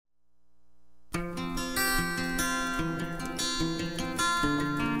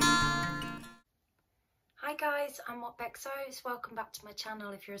I'm Viscose. Welcome back to my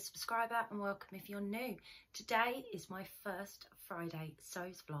channel if you're a subscriber, and welcome if you're new. Today is my first Friday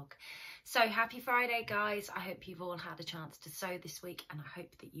sews vlog. So happy Friday, guys. I hope you've all had a chance to sew this week, and I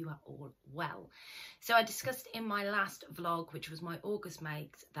hope that you are all well. So I discussed in my last vlog, which was my August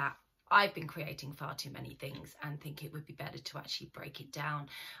makes, that I've been creating far too many things and think it would be better to actually break it down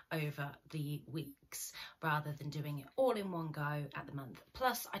over the weeks rather than doing it all in one go at the month.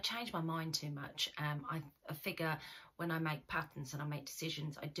 Plus, I change my mind too much. I figure when I make patterns and I make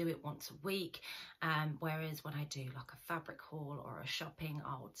decisions, I do it once a week. Whereas when I do like a fabric haul or a shopping,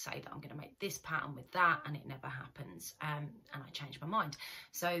 I would say that I'm going to make this pattern with that, and it never happens. And I change my mind.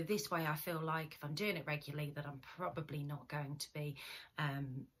 So this way I feel like if I'm doing it regularly, that I'm probably not going to be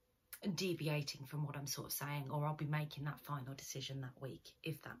deviating from what I'm sort of saying, or I'll be making that final decision that week,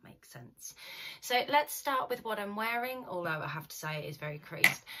 if that makes sense. So let's start with what I'm wearing, although I have to say it is very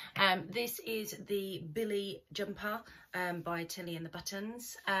creased. This is the Billy jumper by Tilly and the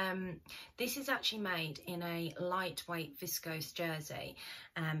Buttons. This is actually made in a lightweight viscose jersey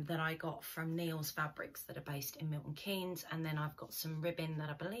that I got from Neil's Fabrics that are based in Milton Keynes, and then I've got some ribbon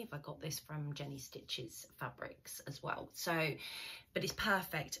that I believe I got this from Jenny Stitch's Fabrics as well. So, but it's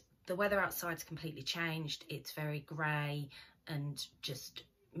perfect. The weather outside's completely changed. It's very grey and just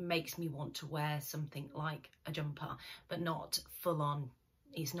makes me want to wear something like a jumper, but not full on.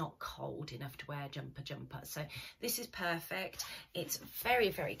 It's not cold enough to wear a jumper. So this is perfect. It's very,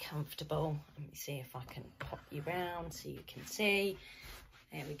 very comfortable. Let me see if I can pop you round so you can see.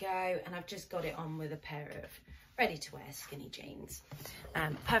 There we go. And I've just got it on with a pair of ready to wear skinny jeans.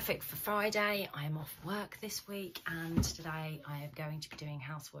 Perfect for Friday. I am off work this week, and today I am going to be doing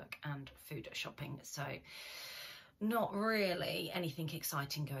housework and food shopping, so not really anything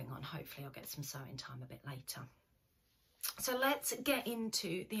exciting going on. Hopefully I'll get some sewing time a bit later. So let's get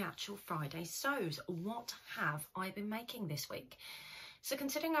into the actual Friday sews. What have I been making this week? So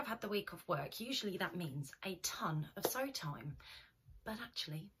considering I've had the week off work, usually that means a ton of sew time. But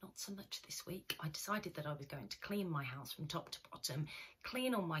actually not so much this week. I decided that I was going to clean my house from top to bottom,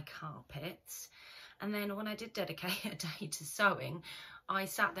 clean all my carpets, and then when I did dedicate a day to sewing, I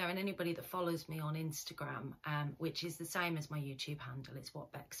sat there, and anybody that follows me on Instagram, which is the same as my YouTube handle, it's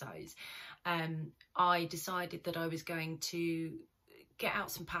What Beck Sews, I decided that I was going to get out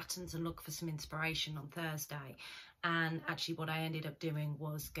some patterns and look for some inspiration on Thursday. And actually what I ended up doing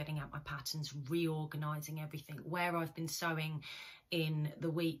was getting out my patterns, reorganizing everything. Where I've been sewing in the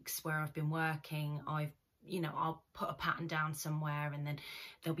weeks where I've been working, I'll put a pattern down somewhere, and then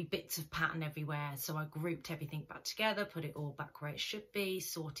there'll be bits of pattern everywhere. So I grouped everything back together, put it all back where it should be,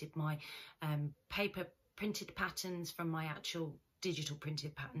 sorted my paper printed patterns from my actual digital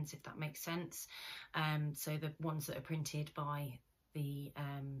printed patterns, if that makes sense. So the ones that are printed by the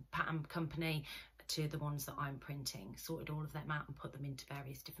pattern company to the ones that I'm printing, sorted all of them out and put them into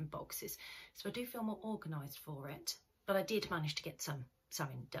various different boxes. So I do feel more organised for it, but I did manage to get some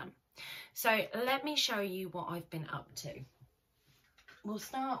sewing done. So let me show you what I've been up to. We'll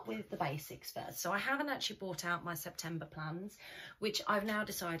start with the basics first. So I haven't actually brought out my September plans, which I've now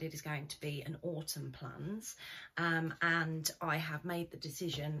decided is going to be an autumn plans, and I have made the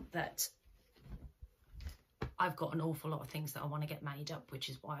decision that I've got an awful lot of things that I want to get made up, which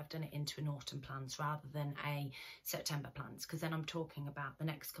is why I've done it into an autumn plans rather than a September plans, because then I'm talking about the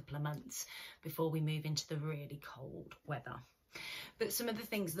next couple of months before we move into the really cold weather. But some of the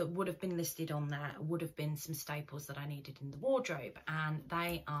things that would have been listed on there would have been some staples that I needed in the wardrobe, and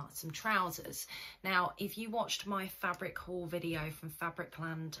they are some trousers. Now, if you watched my fabric haul video from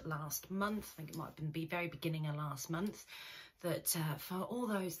Fabricland last month, I think it might have been the very beginning of last month, that for all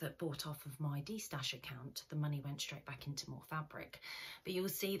those that bought off of my D-Stash account, the money went straight back into more fabric. But you'll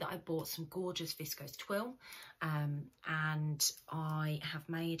see that I bought some gorgeous viscose twill, and I have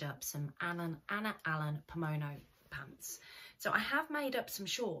made up some Anna Allen pomono pants. So I have made up some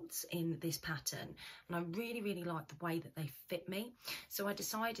shorts in this pattern, and I really, really like the way that they fit me. So I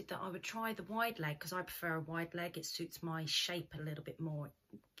decided that I would try the wide leg, because I prefer a wide leg. It suits my shape a little bit more.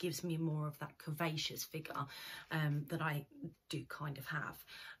 It gives me more of that curvaceous figure that I do kind of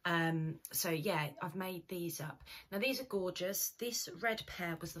have. So yeah, I've made these up. Now these are gorgeous. This red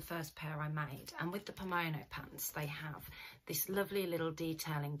pair was the first pair I made, and with the pomono pants they have this lovely little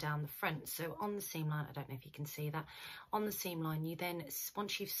detailing down the front. So on the seam line, I don't know if you can see that, on the seam line, you then,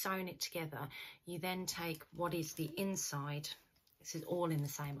 once you've sewn it together, you then take what is the inside. This is all in the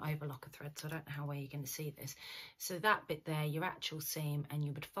same overlocker thread, so I don't know how well you're going to see this. So that bit there, your actual seam, and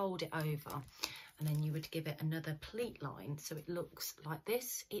you would fold it over, and then you would give it another pleat line, so it looks like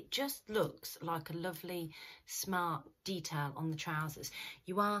this. It just looks like a lovely, smart detail on the trousers.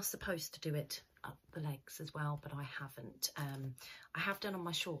 You are supposed to do it up the legs as well, but I haven't. I have done on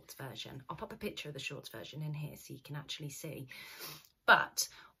my shorts version. I'll pop a picture of the shorts version in here so you can actually see. But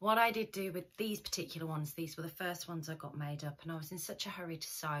what I did do with these particular ones, these were the first ones I got made up, and I was in such a hurry to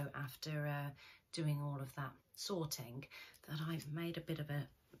sew after doing all of that sorting that I've made a bit of a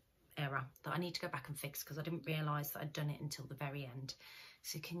error that I need to go back and fix, because I didn't realise that I'd done it until the very end.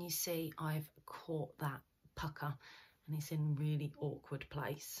 So can you see I've caught that pucker, and it's in a really awkward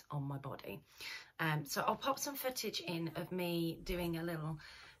place on my body. So I'll pop some footage in of me doing a little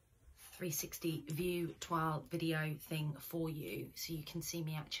 360 view twill video thing for you, so you can see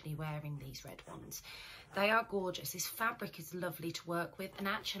me actually wearing these red ones. They are gorgeous. This fabric is lovely to work with, and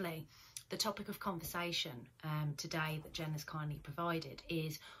actually the topic of conversation today that Jen has kindly provided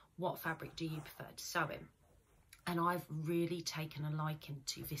is, what fabric do you prefer to sew in? And I've really taken a liking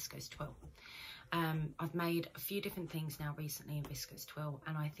to viscose twill. I've made a few different things now recently in viscose twill,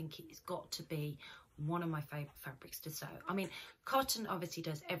 and I think it's got to be one of my favourite fabrics to sew. I mean, cotton obviously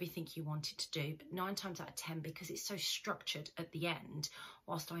does everything you want it to do, but 9 times out of 10, because it's so structured at the end,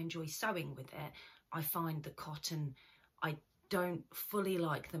 whilst I enjoy sewing with it, I find that cotton, I don't fully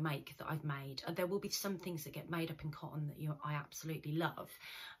like the make that I've made. There will be some things that get made up in cotton that I absolutely love,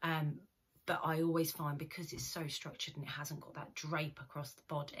 but I always find, because it's so structured and it hasn't got that drape across the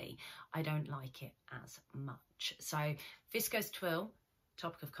body, I don't like it as much. So viscose twill,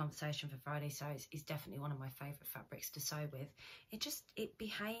 topic of conversation for Friday sews, is definitely one of my favourite fabrics to sew with. It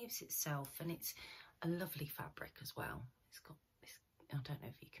behaves itself, and it's a lovely fabric as well. It's got this, I don't know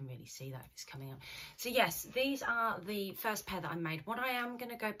if you can really see that, if it's coming up. So yes, these are the first pair that I made. What I am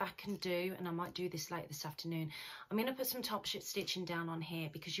going to go back and do, and I might do this later this afternoon, I'm going to put some top stitching down on here,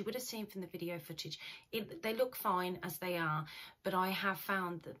 because you would have seen from the video footage, they look fine as they are, but I have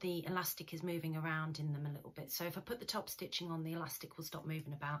found that the elastic is moving around in them a little bit. So if I put the top stitching on, the elastic will stop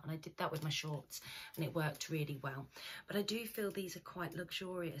moving about, and I did that with my shorts and it worked really well. But I do feel these are quite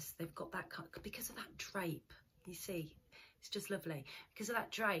luxurious. They've got that, because of that drape, you see, it's just lovely. Because of that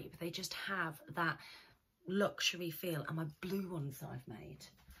drape, they just have that luxury feel. And my blue ones that I've made,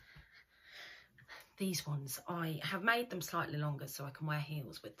 these ones, I have made them slightly longer so I can wear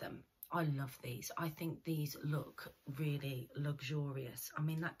heels with them. I love these. I think these look really luxurious. I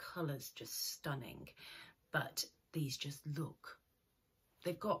mean, that colour's just stunning, but these just look,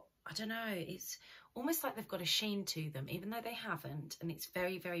 they've got, I don't know, it's almost like they've got a sheen to them, even though they haven't, and it's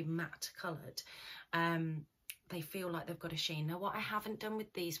very, very matte coloured. They feel like they've got a sheen. Now, what I haven't done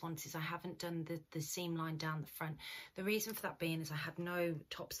with these ones is I haven't done the seam line down the front. The reason for that being is I had no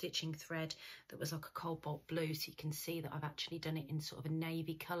top stitching thread that was like a cobalt blue, so you can see that I've actually done it in sort of a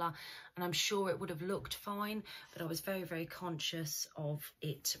navy colour, and I'm sure it would have looked fine, but I was very, very conscious of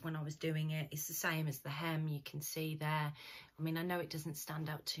it when I was doing it. It's the same as the hem, you can see there. I mean, I know it doesn't stand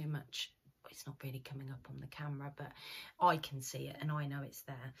out too much. It's not really coming up on the camera, but I can see it and I know it's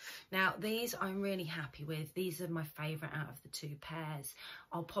there. Now, these I'm really happy with. These are my favourite out of the 2 pairs.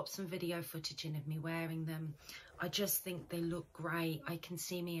 I'll pop some video footage in of me wearing them. I just think they look great. I can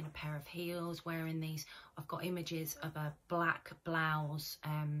see me in a pair of heels wearing these. I've got images of a black blouse,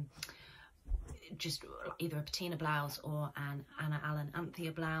 just either a patina blouse or an Anna Allen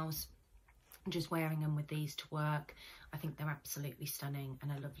Anthea blouse. I'm just wearing them with these to work. I think they're absolutely stunning,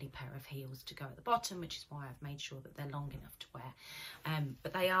 and a lovely pair of heels to go at the bottom, which is why I've made sure that they're long enough to wear.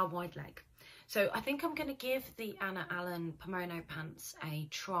 But they are wide leg. So I think I'm going to give the Anna Allen pomono pants a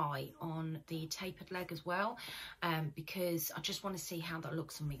try on the tapered leg as well, because I just want to see how that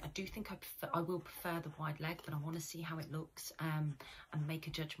looks on me. I do think I will prefer the wide leg, but I want to see how it looks and make a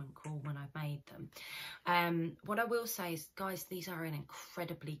judgment call when I've made them. What I will say is, guys, these are an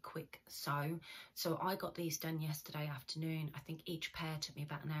incredibly quick sew. So I got these done yesterday afternoon. I think each pair took me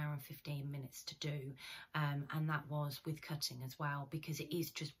about an hour and 15 minutes to do, and that was with cutting as well, because it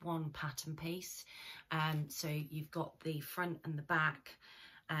is just one pattern piece. So you've got the front and the back,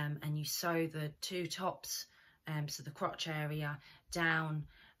 and you sew the 2 tops, so the crotch area down,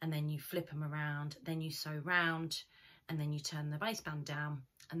 and then you flip them around, then you sew round, and then you turn the waistband down,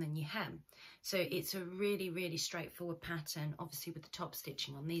 and then you hem. So it's a really, really straightforward pattern. Obviously with the top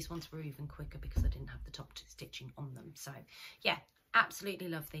stitching on, these ones were even quicker because I didn't have the top stitching on them. So yeah, absolutely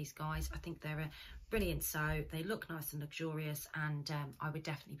love these guys. I think they're a brilliant sew. They look nice and luxurious, and I would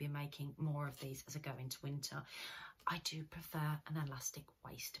definitely be making more of these as I go into winter. I do prefer an elastic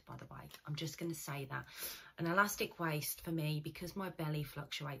waist, by the way. I'm just going to say that. An elastic waist for me, because my belly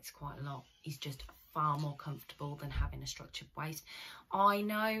fluctuates quite a lot, is just far more comfortable than having a structured waist. I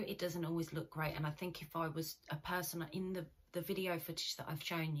know it doesn't always look great, and I think if I was a person in the the video footage that I've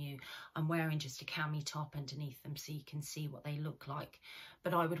shown you, I'm wearing just a cami top underneath them so you can see what they look like,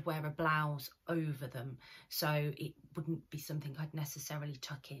 but I would wear a blouse over them, so it wouldn't be something I'd necessarily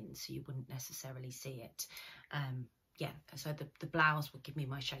tuck in, so you wouldn't necessarily see it. Yeah, so the blouse would give me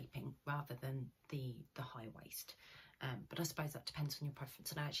my shaping rather than the high waist. But I suppose that depends on your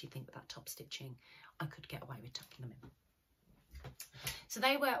preference, and I actually think with that top stitching I could get away with tucking them in. So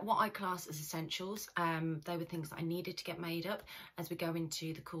they were what I class as essentials. They were things that I needed to get made up as we go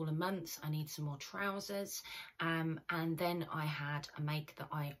into the cooler months. I need some more trousers, and then I had a make that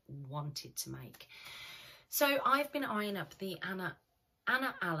I wanted to make. So I've been eyeing up the Anna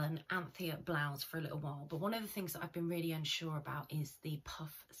Allen Anthea blouse for a little while, but one of the things that I've been really unsure about is the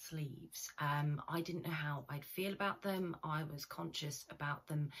puff sleeves. I didn't know how I'd feel about them. I was conscious about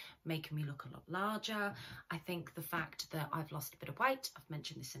them making me look a lot larger. I think the fact that I've lost a bit of weight, I've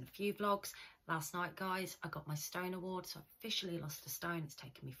mentioned this in a few vlogs. Last night, guys, I got my stone award, so I've officially lost a stone. It's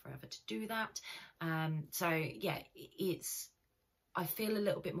taken me forever to do that. So yeah, I feel a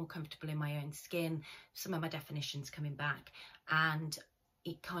little bit more comfortable in my own skin, some of my definitions coming back, and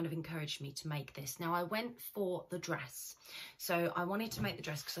it kind of encouraged me to make this. Now I went for the dress. So I wanted to make the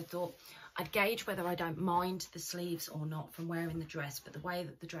dress because I thought I'd gauge whether I don't mind the sleeves or not from wearing the dress, but the way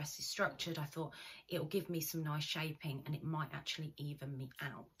that the dress is structured, I thought it'll give me some nice shaping and it might actually even me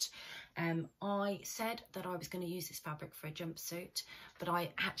out. I said that I was going to use this fabric for a jumpsuit, but I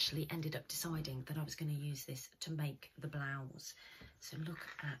actually ended up deciding that I was going to use this to make the blouse. So look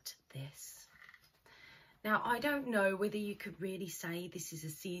at this. Now, I don't know whether you could really say this is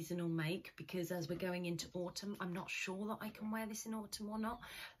a seasonal make, because as we're going into autumn, I'm not sure that I can wear this in autumn or not.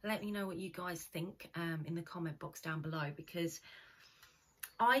 Let me know what you guys think in the comment box down below, because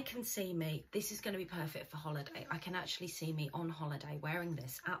I can see me, this is going to be perfect for holiday. I can actually see me on holiday wearing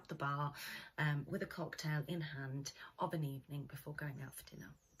this at the bar with a cocktail in hand of an evening before going out for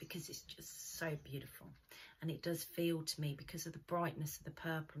dinner, because it's just so beautiful. And it does feel to me, because of the brightness of the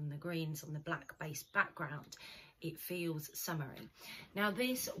purple and the greens on the black base background, it feels summery. Now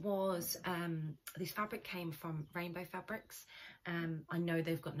this was, this fabric came from Rainbow Fabrics. I know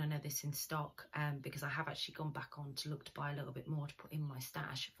they've got none of this in stock because I have actually gone back on to look to buy a little bit more to put in my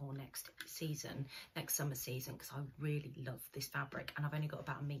stash for next summer season, because I really love this fabric and I've only got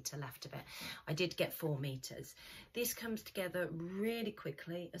about 1 metre left of it. I did get 4 meters. This comes together really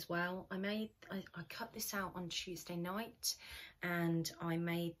quickly as well. I cut this out on Tuesday night and I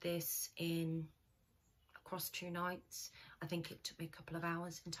made this in across 2 nights. I think it took me a couple of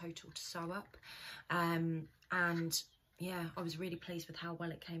hours in total to sew up, and yeah, I was really pleased with how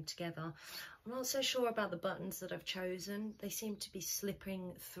well it came together. I'm not so sure about the buttons that I've chosen. They seem to be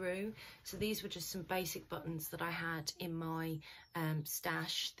slipping through. So these were just some basic buttons that I had in my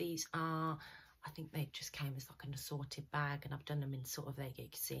stash. These are, I think they just came as like an assorted bag, and I've done them in sort of, there you can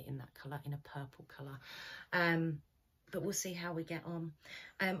see it in that colour, in a purple colour. But we'll see how we get on.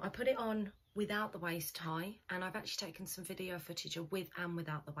 I put it on without the waist tie, and I've actually taken some video footage of with and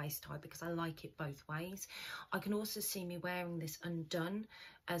without the waist tie because I like it both ways. I can also see me wearing this undone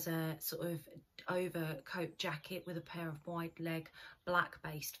as a sort of overcoat jacket with a pair of wide leg black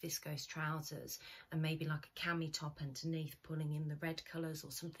based viscose trousers and maybe like a cami top underneath, pulling in the red colours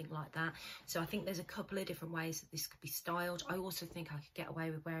or something like that. So I think there's a couple of different ways that this could be styled. I also think I could get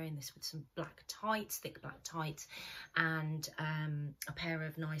away with wearing this with some black tights, thick black tights, and a pair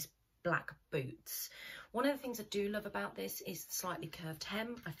of nice black boots. One of the things I do love about this is the slightly curved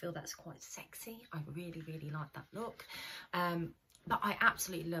hem. I feel that's quite sexy. I really like that look. But I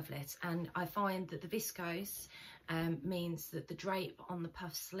absolutely love it, and I find that the viscose means that the drape on the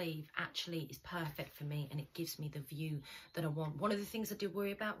puff sleeve actually is perfect for me, and it gives me the view that I want. One of the things I do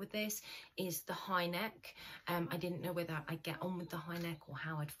worry about with this is the high neck. I didn't know whether I'd get on with the high neck or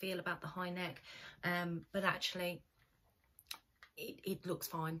how I'd feel about the high neck, but actually it looks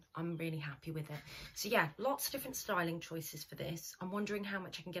fine. I'm really happy with it. So yeah, lots of different styling choices for this. I'm wondering how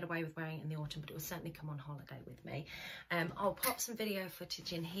much I can get away with wearing it in the autumn, but it will certainly come on holiday with me. I'll pop some video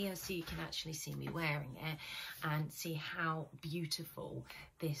footage in here so you can actually see me wearing it and see how beautiful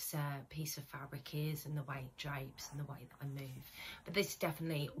this piece of fabric is, and the way it drapes and the way that I move. But this is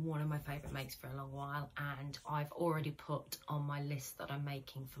definitely one of my favourite makes for a long while, and I've already put on my list that I'm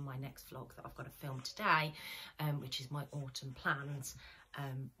making for my next vlog that I've got to film today, which is my autumn plans,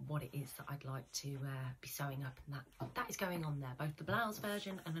 what it is that I'd like to be sewing up, and that is going on there, both the blouse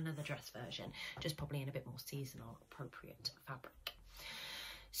version and another dress version, just probably in a bit more seasonal appropriate fabric.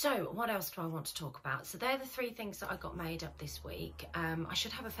 So what else do I want to talk about? So they're the 3 things that I got made up this week. I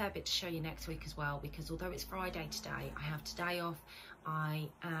should have a fair bit to show you next week as well, because although it's Friday today, I have today off. I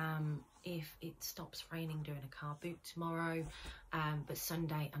am if it stops raining doing a car boot tomorrow, but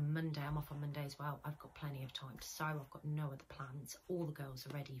Sunday and Monday, I'm off on Monday as well, I've got plenty of time to sew. I've got no other plans. All the girls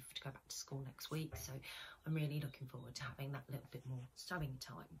are ready to go back to school next week, so I'm really looking forward to having that little bit more sewing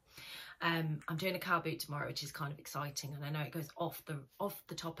time. I'm doing a car boot tomorrow, which is kind of exciting, and I know it goes off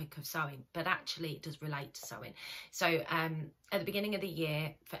the topic of sewing, but actually it does relate to sewing. So at the beginning of the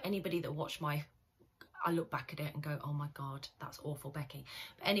year, for anybody that watched I look back at it and go, oh my God, that's awful, Becky.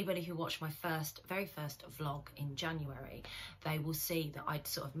 But anybody who watched my very first vlog in January, they will see that I'd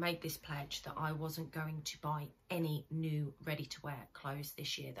sort of made this pledge that I wasn't going to buy any new ready-to-wear clothes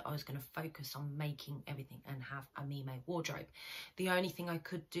this year, that I was going to focus on making everything and have a me-made wardrobe. The only thing I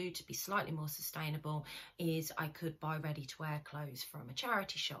could do to be slightly more sustainable is I could buy ready-to-wear clothes from a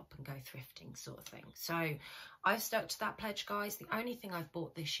charity shop and go thrifting sort of thing. So I've stuck to that pledge, guys. The only thing I've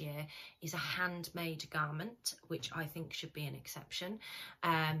bought this year is a handmade garment, which I think should be an exception.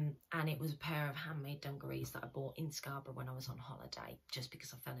 And it was a pair of handmade dungarees that I bought in Scarborough when I was on holiday, just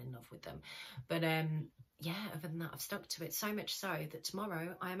because I fell in love with them. But yeah, other than that, I've stuck to it, so much so that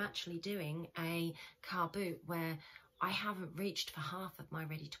tomorrow I am actually doing a car boot where I haven't reached for half of my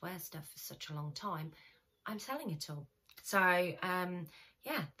ready-to-wear stuff for such a long time. I'm selling it all. So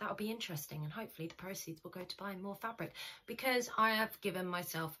yeah, that'll be interesting, and hopefully the proceeds will go to buying more fabric, because I have given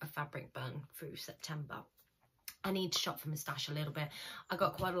myself a fabric burn through September. I need to shop for my stash a little bit. I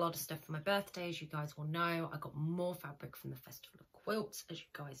got quite a lot of stuff for my birthday, as you guys will know. I got more fabric from the Festival of Quilts, as you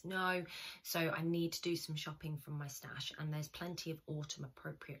guys know. So I need to do some shopping from my stash, and there's plenty of autumn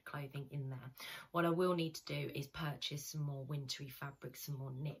appropriate clothing in there. What I will need to do is purchase some more wintry fabrics, some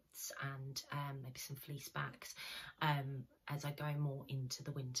more knits, and maybe some fleece backs as I go more into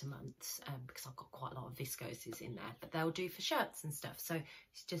the winter months, because I've got quite a lot of viscoses in there, but they'll do for shirts and stuff. So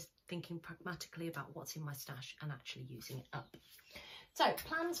it's just thinking pragmatically about what's in my stash and actually using it up. So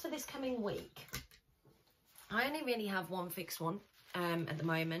plans for this coming week. I only really have one fixed one at the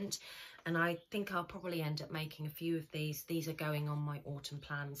moment, and I think I'll probably end up making a few of these. These are going on my autumn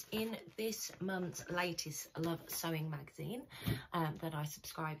plans. In this month's latest Love Sewing magazine that I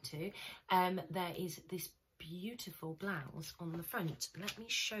subscribe to, there is this beautiful blouse on the front. Let me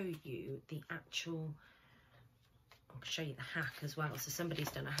show you the actual, I'll show you the hack as well. So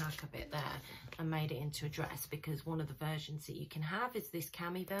somebody's done a hack of it there and made it into a dress, because one of the versions that you can have is this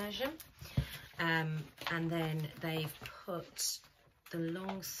cami version, and then they've put the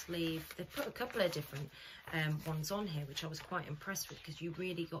long sleeve, they've put a couple of different ones on here, which I was quite impressed with, because you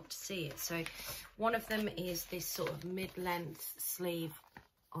really got to see it. So one of them is this sort of mid-length sleeve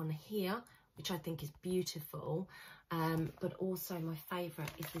on here, which I think is beautiful, but also my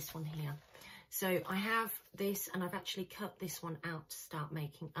favourite is this one here. So I have this, and I've actually cut this one out to start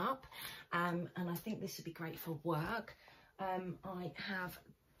making up, and I think this would be great for work. I have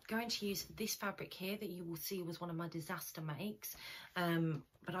going to use this fabric here that you will see was one of my disaster makes,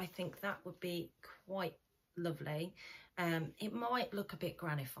 but I think that would be quite lovely. It might look a bit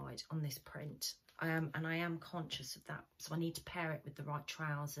granified on this print, and I am conscious of that, so I need to pair it with the right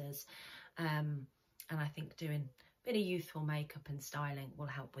trousers, and I think doing a bit of youthful makeup and styling will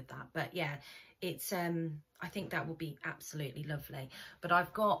help with that. But yeah, it's I think that will be absolutely lovely. But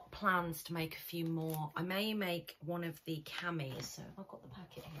I've got plans to make a few more. I may make one of the camis. So I've got the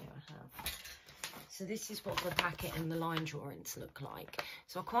packet here, I have. So this is what the packet and the line drawings look like.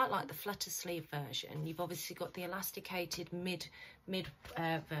 So I quite like the flutter sleeve version. You've obviously got the elasticated mid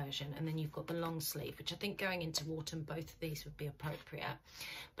version, and then you've got the long sleeve, which I think going into autumn, both of these would be appropriate.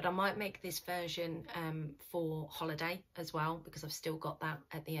 But I might make this version for holiday as well, because I've still got that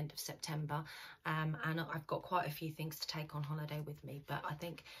at the end of September, and I've got quite a few things to take on holiday with me. But I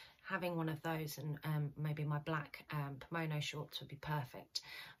think having one of those and maybe my black pomono shorts would be perfect,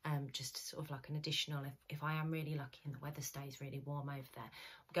 just sort of like an additional, if I am really lucky and the weather stays really warm over there.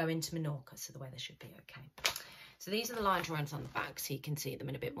 Go into Menorca, so the weather should be okay. So these are the line drawings on the back, so you can see them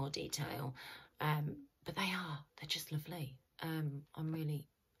in a bit more detail, but they're just lovely. I'm really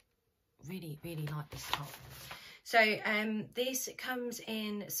like this top. So this comes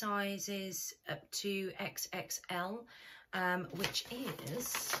in sizes up to XXL, which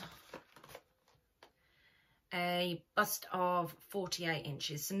is a bust of 48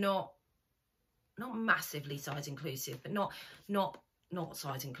 inches. So not massively size inclusive, but not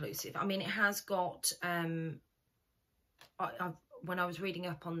size inclusive. I mean, it has got when I was reading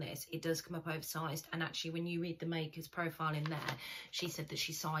up on this, it does come up oversized, and actually when you read the maker's profile in there, she said that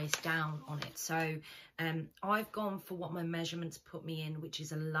she sized down on it. So I've gone for what my measurements put me in, which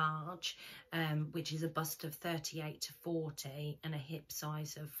is a large, which is a bust of 38 to 40 and a hip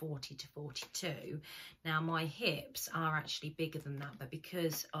size of 40 to 42. Now my hips are actually bigger than that, but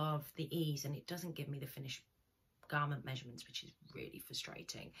because of the ease, and it doesn't give me the finished garment measurements, which is really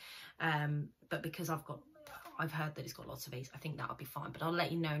frustrating, but because I've heard that it's got lots of ease, I think that'll be fine, but I'll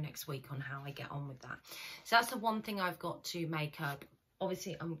let you know next week on how I get on with that. So that's the one thing I've got to make up.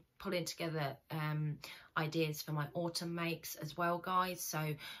 Obviously I'm pulling together ideas for my autumn makes as well, guys. So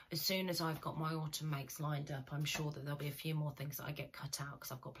as soon as I've got my autumn makes lined up, I'm sure that there'll be a few more things that I get cut out,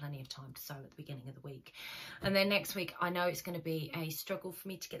 because I've got plenty of time to sew at the beginning of the week. And then next week, I know it's going to be a struggle for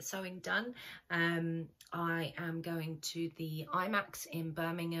me to get sewing done. I am going to the IMAX in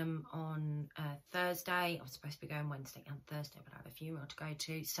Birmingham on Thursday. I was supposed to be going Wednesday and Thursday, but I have a funeral to go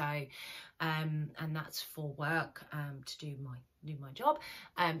to. So and that's for work, to do my job.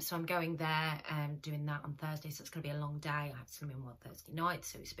 So I'm going there and doing that on Thursday, so it's going to be a long day. I have to swim in Thursday night,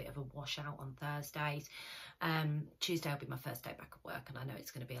 so it's a bit of a washout on Thursdays. Tuesday will be my first day back at work, and I know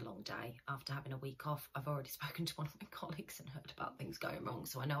it's going to be a long day after having a week off. I've already spoken to one of my colleagues and heard about things going wrong,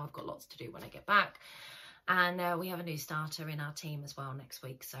 so I know I've got lots to do when I get back. And we have a new starter in our team as well next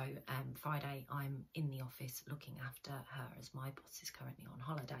week. So Friday I'm in the office looking after her, as my boss is currently on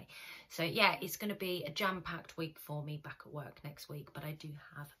holiday. So yeah, it's going to be a jam-packed week for me back at work next week. But I do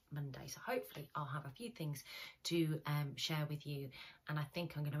have Monday. So hopefully I'll have a few things to share with you. And I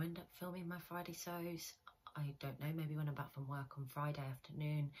think I'm going to end up filming my Friday sews. I don't know, maybe when I'm back from work on Friday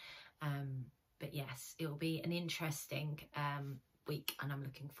afternoon. But yes, it'll be an interesting week, and I'm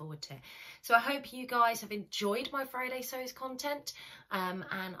looking forward to it. So I hope you guys have enjoyed my Friday sews content, and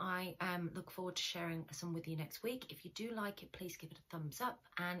I look forward to sharing some with you next week. If you do like it, please give it a thumbs up,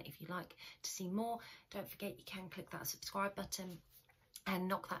 and if you'd like to see more, don't forget you can click that subscribe button and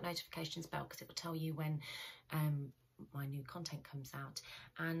knock that notifications bell, because it will tell you when my new content comes out.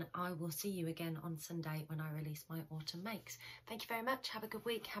 And I will see you again on Sunday when I release my autumn makes. Thank you very much. Have a good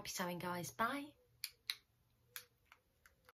week. Happy sewing, guys. Bye.